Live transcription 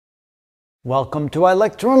Welcome to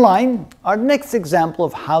iLecture Online. Our next example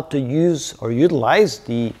of how to use or utilize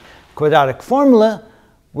the quadratic formula,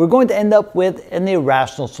 we're going to end up with an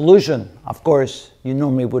irrational solution. Of course, you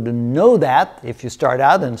normally wouldn't know that if you start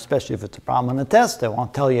out, and especially if it's a problem on a test. They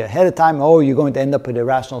won't tell you ahead of time, oh, you're going to end up with an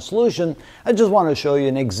irrational solution. I just want to show you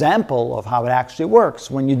an example of how it actually works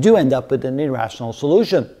when you do end up with an irrational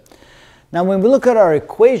solution. Now, when we look at our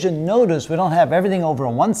equation, notice we don't have everything over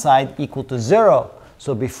on one side equal to 0.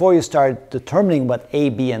 So before you start determining what A,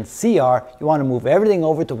 B, and C are, you want to move everything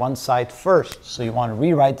over to one side first. So you want to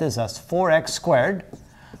rewrite this as 4x squared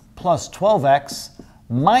plus 12x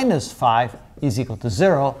minus 5 is equal to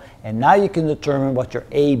 0. And now you can determine what your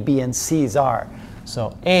A, B, and C's are.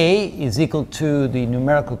 So A is equal to the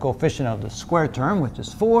numerical coefficient of the square term, which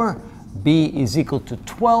is 4. B is equal to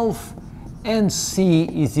 12. And C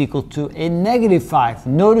is equal to a negative 5.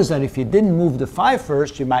 Notice that if you didn't move the 5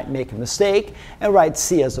 first, you might make a mistake and write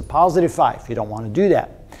C as a positive 5. You don't want to do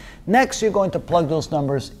that. Next, you're going to plug those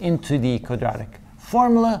numbers into the quadratic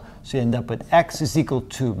formula. So you end up with x is equal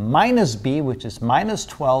to minus b, which is minus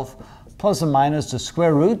 12, plus or minus the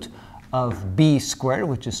square root of b squared,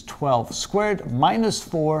 which is 12 squared, minus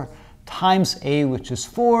 4, times a, which is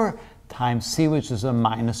 4, times c, which is a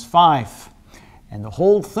minus 5. And the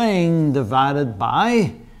whole thing divided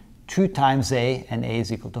by 2 times a, and a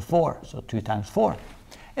is equal to 4. So 2 times 4.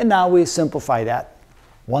 And now we simplify that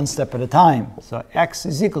one step at a time. So x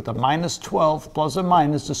is equal to minus 12 plus or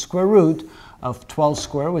minus the square root of 12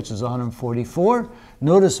 squared, which is 144.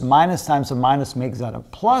 Notice minus times a minus makes that a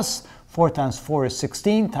plus. 4 times 4 is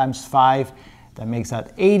 16, times 5, that makes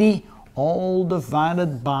that 80, all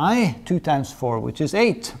divided by 2 times 4, which is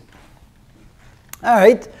 8. All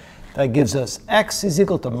right. That gives us x is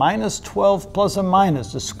equal to minus 12 plus or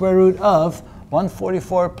minus the square root of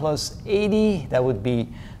 144 plus 80. That would be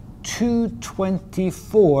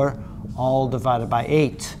 224, all divided by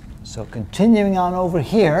 8. So continuing on over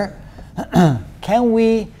here, can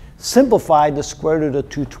we simplify the square root of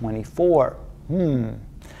 224?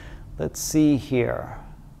 Let's see here.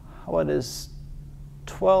 What is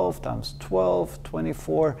 12 times 12,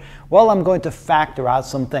 24. Well, I'm going to factor out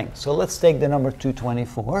some things. So let's take the number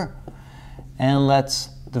 224 and let's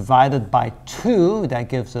divide it by 2. That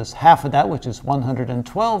gives us half of that, which is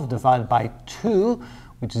 112, divided by 2,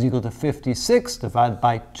 which is equal to 56, divided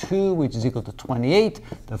by 2, which is equal to 28,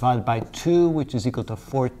 divided by 2, which is equal to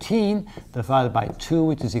 14, divided by 2,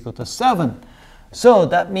 which is equal to 7. So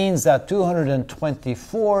that means that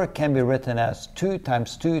 224 can be written as 2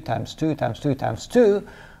 times 2 times 2 times 2 times 2,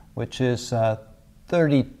 which is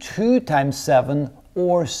 32 times 7,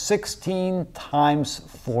 or 16 times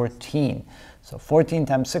 14. So 14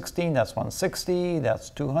 times 16, that's 160, that's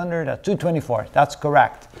 200, that's 224. That's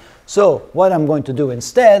correct. So what I'm going to do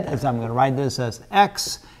instead is I'm going to write this as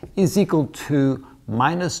x is equal to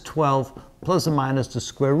minus 12 plus or minus the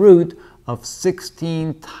square root of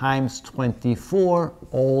 16 times 24,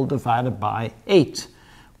 all divided by 8.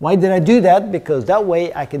 Why did I do that? Because that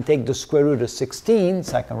way I can take the square root of 16,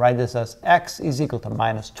 so I can write this as x is equal to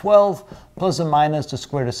minus 12, plus or minus the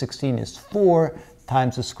square root of 16 is 4,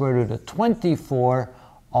 times the square root of 24,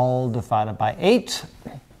 all divided by 8.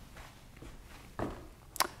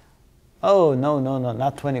 Oh, no,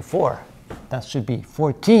 not 24. That should be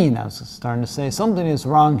 14. I was starting to say something is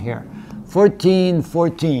wrong here. 14.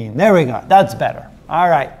 There we go. That's better. All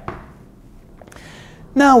right.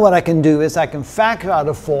 Now what I can do is I can factor out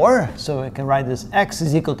a 4. So I can write this x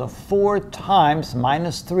is equal to 4 times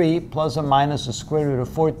minus 3 plus or minus the square root of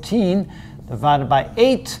 14 divided by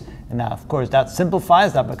 8. And now, of course, that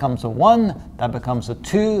simplifies. That becomes a 1. That becomes a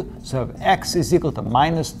 2. So if x is equal to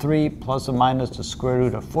minus 3 plus or minus the square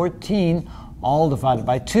root of 14, all divided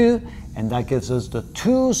by 2. And that gives us the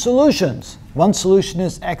two solutions. One solution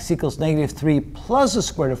is x equals negative 3 plus the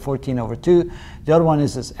square root of 14 over 2. The other one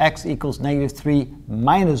is x equals negative 3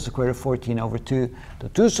 minus the square root of 14 over 2. The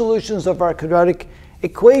two solutions of our quadratic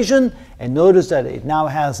equation. And notice that it now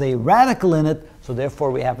has a radical in it. So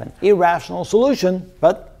therefore we have an irrational solution.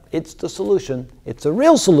 But it's the solution. It's a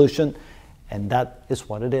real solution. And that is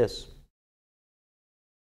what it is.